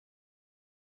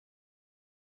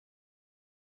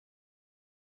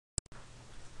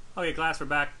Okay, class, we're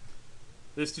back.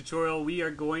 This tutorial, we are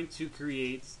going to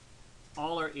create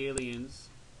all our aliens.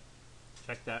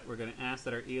 Check that. We're going to ask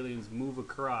that our aliens move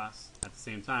across at the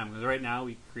same time. Because right now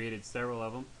we created several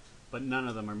of them, but none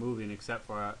of them are moving except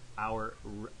for our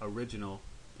original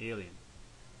alien.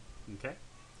 Okay?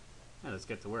 Now let's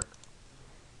get to work.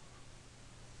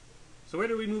 So where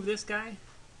do we move this guy?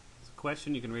 It's a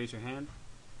question. You can raise your hand.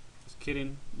 Just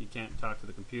kidding. You can't talk to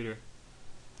the computer.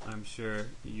 I'm sure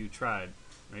you tried.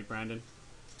 Right, Brandon?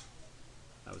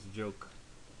 That was a joke.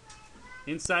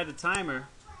 Inside the timer,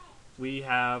 we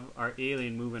have our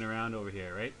alien moving around over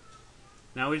here, right?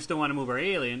 Now we just don't want to move our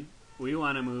alien. We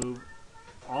want to move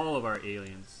all of our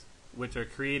aliens, which are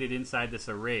created inside this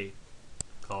array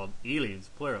called aliens,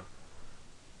 plural.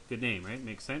 Good name, right?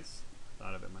 Makes sense?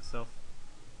 Thought of it myself.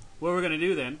 What we're going to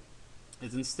do then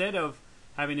is instead of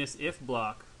having this if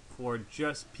block for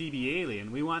just PB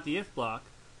alien, we want the if block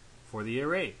for the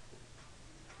array.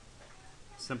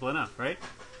 Simple enough, right?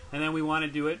 And then we want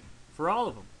to do it for all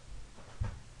of them.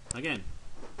 Again,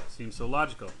 seems so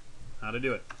logical. How to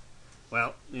do it?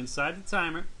 Well, inside the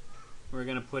timer, we're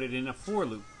going to put it in a for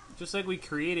loop, just like we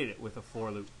created it with a for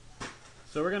loop.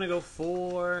 So we're going to go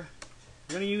we're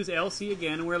going to use LC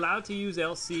again, and we're allowed to use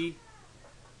LC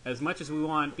as much as we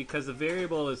want because the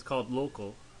variable is called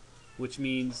local, which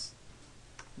means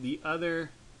the other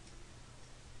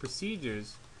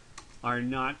procedures are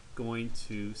not going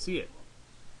to see it.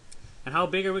 And how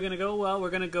big are we going to go? Well, we're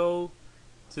going to go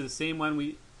to the same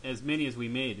one as many as we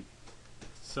made.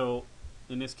 So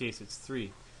in this case it's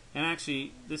 3. And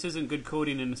actually this isn't good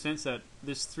coding in the sense that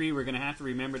this 3 we're going to have to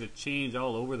remember to change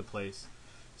all over the place.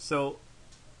 So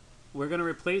we're going to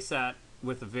replace that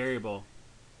with a variable.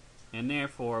 And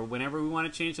therefore whenever we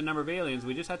want to change the number of aliens,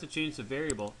 we just have to change the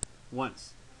variable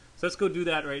once. So let's go do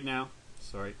that right now.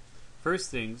 Sorry. First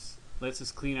things, let's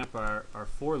just clean up our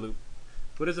for loop.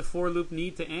 What does a for loop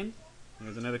need to end?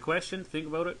 There's another question. Think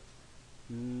about it.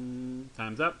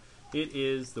 Time's up. It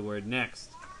is the word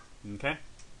next. Okay?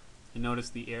 And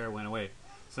notice the error went away.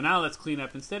 So now let's clean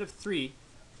up. Instead of 3,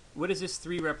 what does this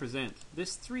 3 represent?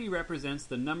 This 3 represents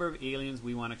the number of aliens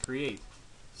we want to create.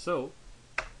 So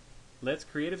let's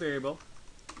create a variable.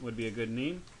 Would be a good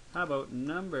name. How about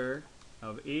number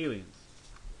of aliens?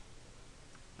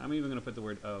 I'm even going to put the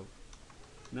word of.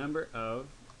 Number of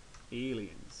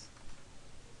aliens.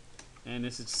 And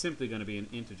this is simply going to be an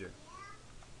integer.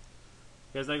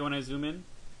 You guys like it when I zoom in?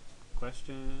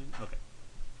 Question? Okay.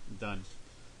 Done.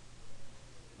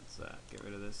 Let's get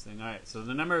rid of this thing. Alright, so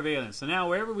the number of aliens. So now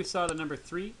wherever we saw the number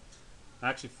 3,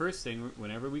 actually first thing,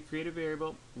 whenever we create a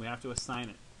variable, we have to assign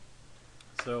it.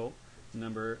 So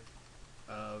number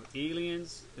of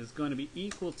aliens is going to be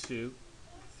equal to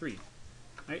 3.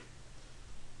 Right?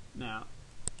 Now,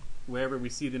 wherever we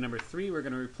see the number 3, we're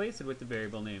going to replace it with the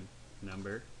variable name,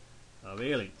 number of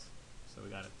aliens. So we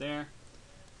got it there,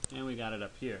 and we got it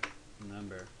up here,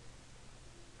 number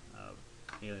of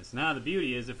aliens. Now the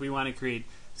beauty is if we want to create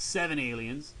 7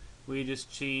 aliens, we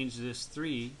just change this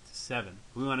 3 to 7.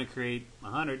 If we want to create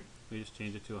 100, we just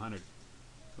change it to 100.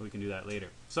 We can do that later.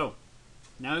 So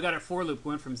now we got our for loop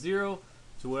going from 0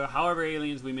 to however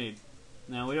aliens we made.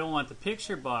 Now we don't want the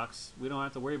picture box, we don't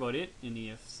have to worry about it in the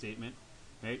if statement,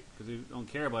 right? Because we don't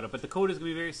care about it. But the code is going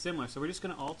to be very similar, so we're just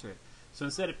going to alter it. So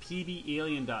instead of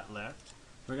pbalien.left,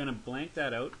 we're going to blank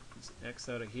that out, just X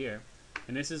out of here,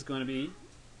 and this is going to be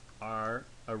our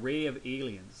array of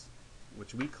aliens,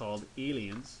 which we called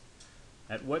aliens.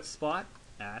 At what spot?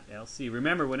 At LC.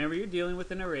 Remember, whenever you're dealing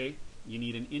with an array, you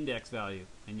need an index value,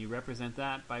 and you represent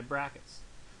that by brackets.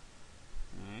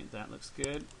 Alright, that looks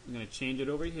good. I'm going to change it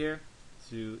over here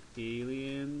to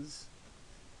aliens,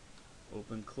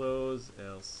 open close,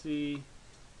 LC,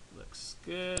 looks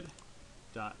good.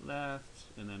 Dot left,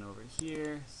 and then over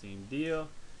here, same deal.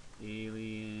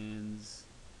 Aliens,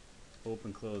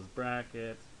 open close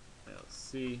bracket,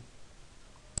 LC.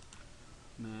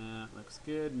 Nah, looks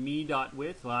good. Me dot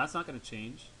width, well that's not going to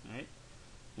change, right?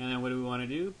 And then what do we want to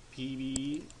do?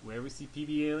 PB, wherever we see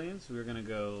PB aliens, we're going to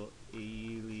go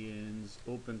aliens,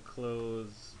 open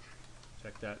close,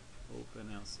 check that, open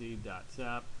LC dot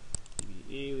top, PB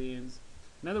aliens.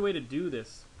 Another way to do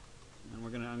this, and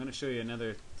I'm going to show you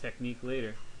another technique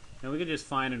later. Now we can just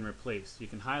find and replace. You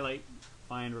can highlight,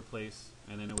 find, replace,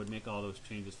 and then it would make all those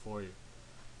changes for you.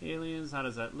 Aliens, how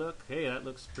does that look? Hey, that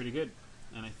looks pretty good.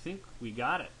 And I think we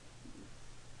got it.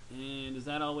 And is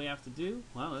that all we have to do?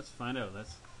 Well, let's find out.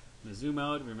 Let's zoom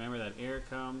out. Remember that error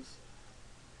comes.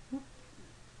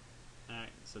 Alright,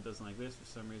 so it doesn't like this for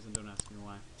some reason. Don't ask me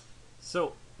why.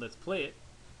 So, let's play it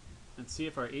and see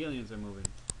if our aliens are moving.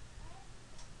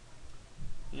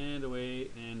 And away,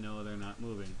 and no, they're not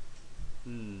moving.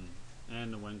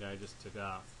 And the one guy just took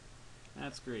off.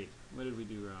 That's great. What did we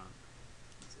do wrong?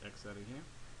 Let's X out of here.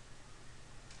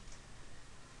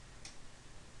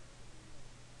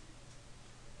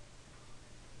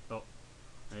 Oh,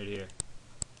 right here.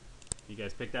 You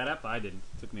guys picked that up? I didn't.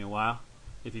 It took me a while.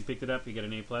 If you picked it up, you get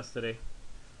an A+ today.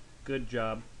 Good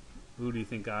job. Who do you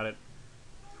think got it?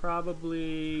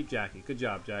 Probably Jackie. Good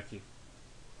job, Jackie.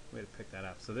 Way to pick that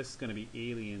up. So this is going to be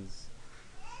aliens.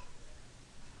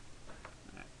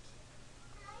 Right.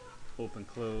 Open,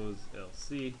 close,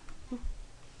 LC.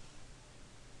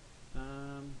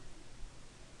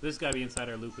 This got to be inside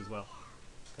our loop as well.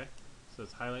 Okay. So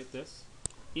let's highlight this.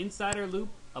 Inside our loop,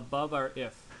 above our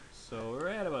if. So we're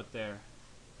right about there.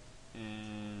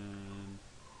 And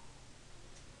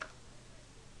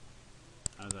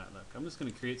how does that look? I'm just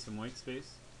going to create some white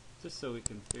space just so we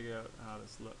can figure out how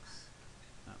this looks.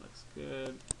 That looks good.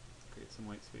 Let's create some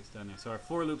white space down there. So our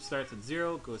for loop starts at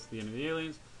 0, goes to the end of the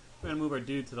aliens. We're going to move our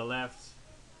dude to the left.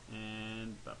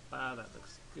 And that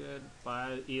looks good.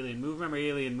 By alien move. Remember,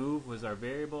 alien move was our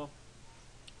variable.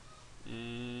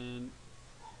 And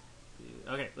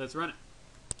okay, let's run it.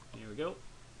 Here we go.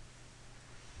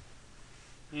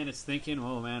 And it's thinking,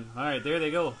 oh man, alright, there they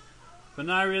go. But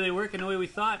not really working the way we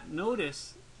thought.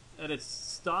 Notice that it's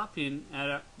stopping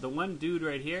at the one dude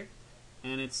right here,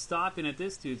 and it's stopping at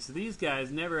this dude. So these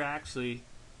guys never actually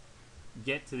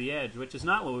get to the edge, which is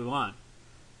not what we want.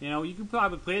 You know, you could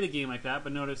probably play the game like that,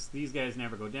 but notice these guys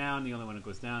never go down. The only one that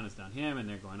goes down is down him, and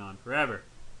they're going on forever.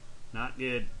 Not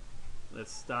good.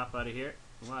 Let's stop out of here.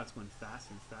 Wow, it's going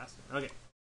faster and faster. Okay.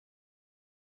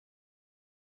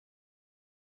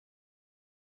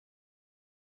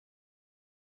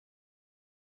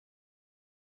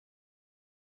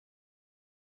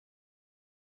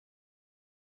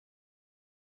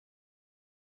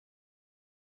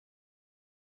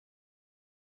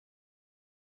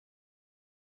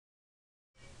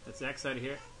 Let's X out of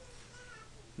here.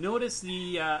 Notice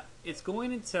it's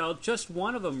going until just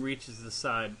one of them reaches the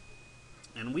side,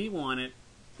 and we want it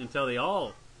until they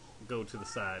all go to the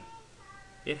side.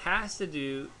 It has to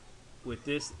do with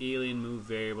this alien move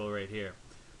variable right here.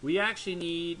 We actually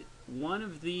need one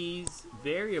of these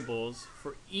variables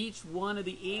for each one of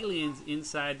the aliens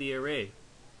inside the array.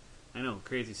 I know,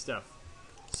 crazy stuff.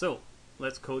 So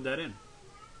let's code that in.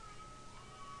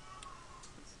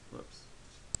 Whoops.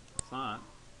 It's not.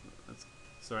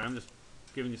 Sorry, I'm just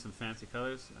giving you some fancy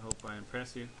colors. I hope I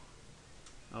impress you.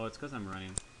 Oh, it's because I'm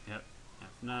running. Yep,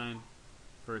 F9.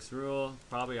 First rule,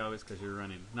 probably always because you're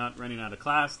running. Not running out of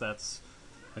class, that's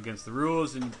against the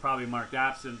rules, and you probably marked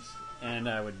absent, and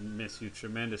I would miss you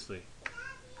tremendously.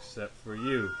 Except for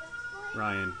you,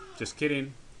 Ryan. Just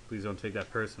kidding. Please don't take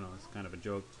that personal. It's kind of a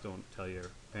joke. Don't tell your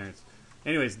parents.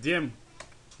 Anyways, dim.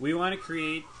 We want to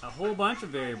create a whole bunch of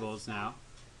variables now.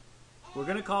 We're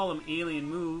going to call them alien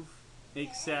move,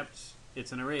 except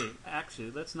it's an array.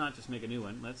 Actually, let's not just make a new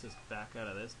one. Let's just back out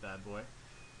of this bad boy.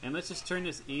 And let's just turn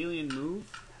this alien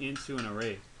move into an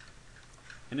array.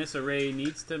 And this array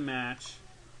needs to match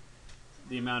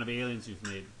the amount of aliens you've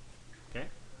made. Okay?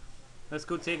 Let's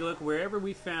go take a look. Wherever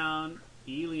we found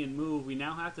alien move, we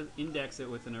now have to index it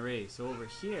with an array. So over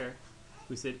here,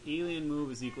 we said alien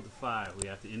move is equal to 5. We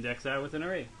have to index that with an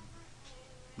array.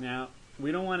 Now,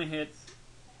 we don't want to hit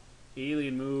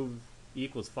alien move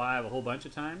equals 5 a whole bunch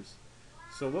of times.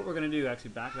 So what we're going to do,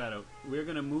 actually back that out, we're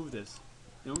going to move this.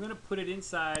 And we're going to put it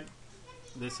inside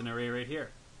this an array right here.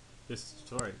 This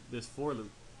for loop.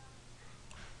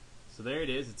 So there it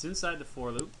is. It's inside the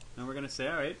for loop. And we're going to say,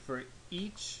 alright, for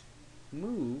each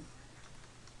move,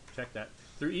 check that,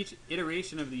 through each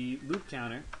iteration of the loop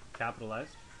counter,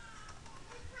 capitalized,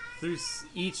 through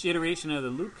each iteration of the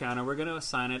loop counter, we're going to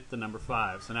assign it the number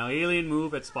 5. So now alien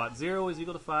move at spot 0 is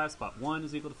equal to 5, spot 1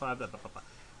 is equal to 5, blah, blah, blah, blah.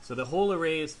 So the whole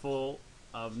array is full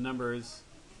of numbers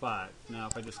 5. Now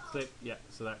if I just click, yeah,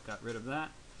 so that got rid of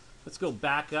that. Let's go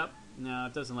back up. Now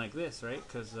it doesn't like this, right?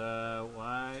 Because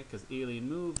why? Because alien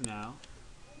move now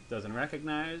doesn't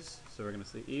recognize. So we're going to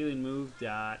say alien move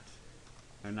dot,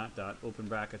 or not dot, open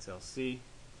brackets LC.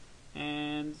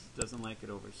 And doesn't like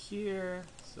it over here.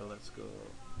 So let's go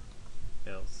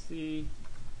LC,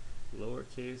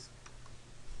 lowercase.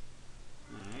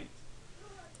 Alright.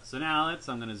 So now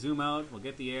I'm going to zoom out, we'll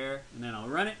get the error, and then I'll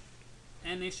run it,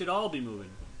 and they should all be moving.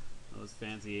 Those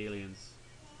fancy aliens.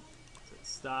 So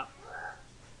stop.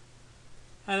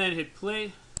 And then hit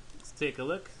play. Let's take a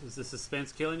look. Is the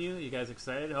suspense killing you? You guys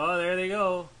excited? Oh, there they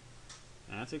go.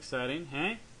 That's exciting.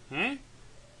 Hey? Hey?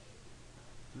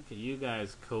 Look at you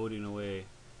guys coding away.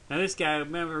 Now this guy,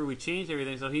 remember we changed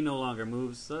everything so he no longer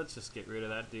moves, so let's just get rid of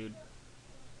that dude.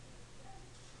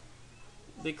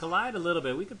 They collide a little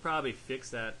bit. We could probably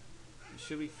fix that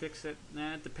should we fix it?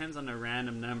 Nah, it depends on the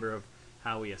random number of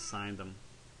how we assign them,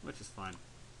 which is fine.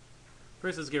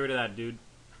 First, let's get rid of that dude.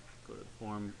 Go to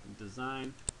form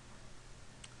design.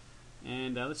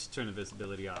 And let's just turn the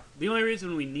visibility off. The only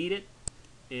reason we need it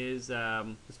is,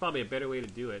 there's probably a better way to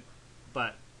do it,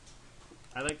 but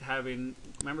I like having,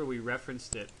 remember we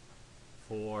referenced it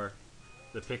for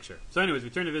the picture. So anyways, we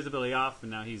turn the visibility off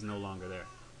and now he's no longer there.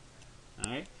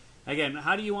 Alright? Again,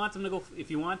 how do you want them to go?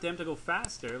 If you want them to go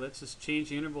faster, let's just change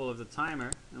the interval of the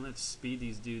timer and let's speed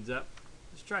these dudes up.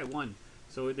 Let's try 1.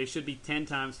 So they should be 10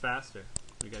 times faster.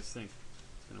 What do you guys think?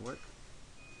 It's going to work?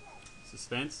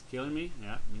 Suspense, killing me?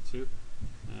 Yeah, me too.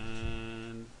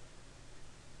 And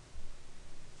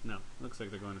no, looks like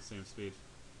they're going the same speed.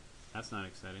 That's not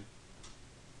exciting.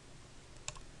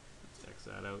 Let's X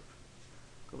that out.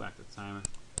 Go back to timer.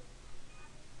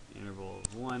 Interval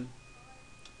of 1.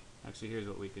 Actually, here's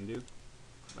what we can do.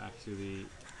 Go back to the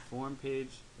form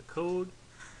page, the code,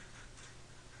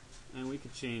 and we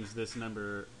could change this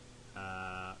number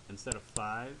instead of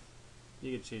 5.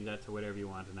 You could change that to whatever you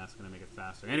want, and that's going to make it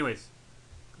faster. Anyways,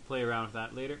 play around with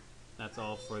that later. That's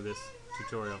all for this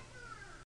tutorial.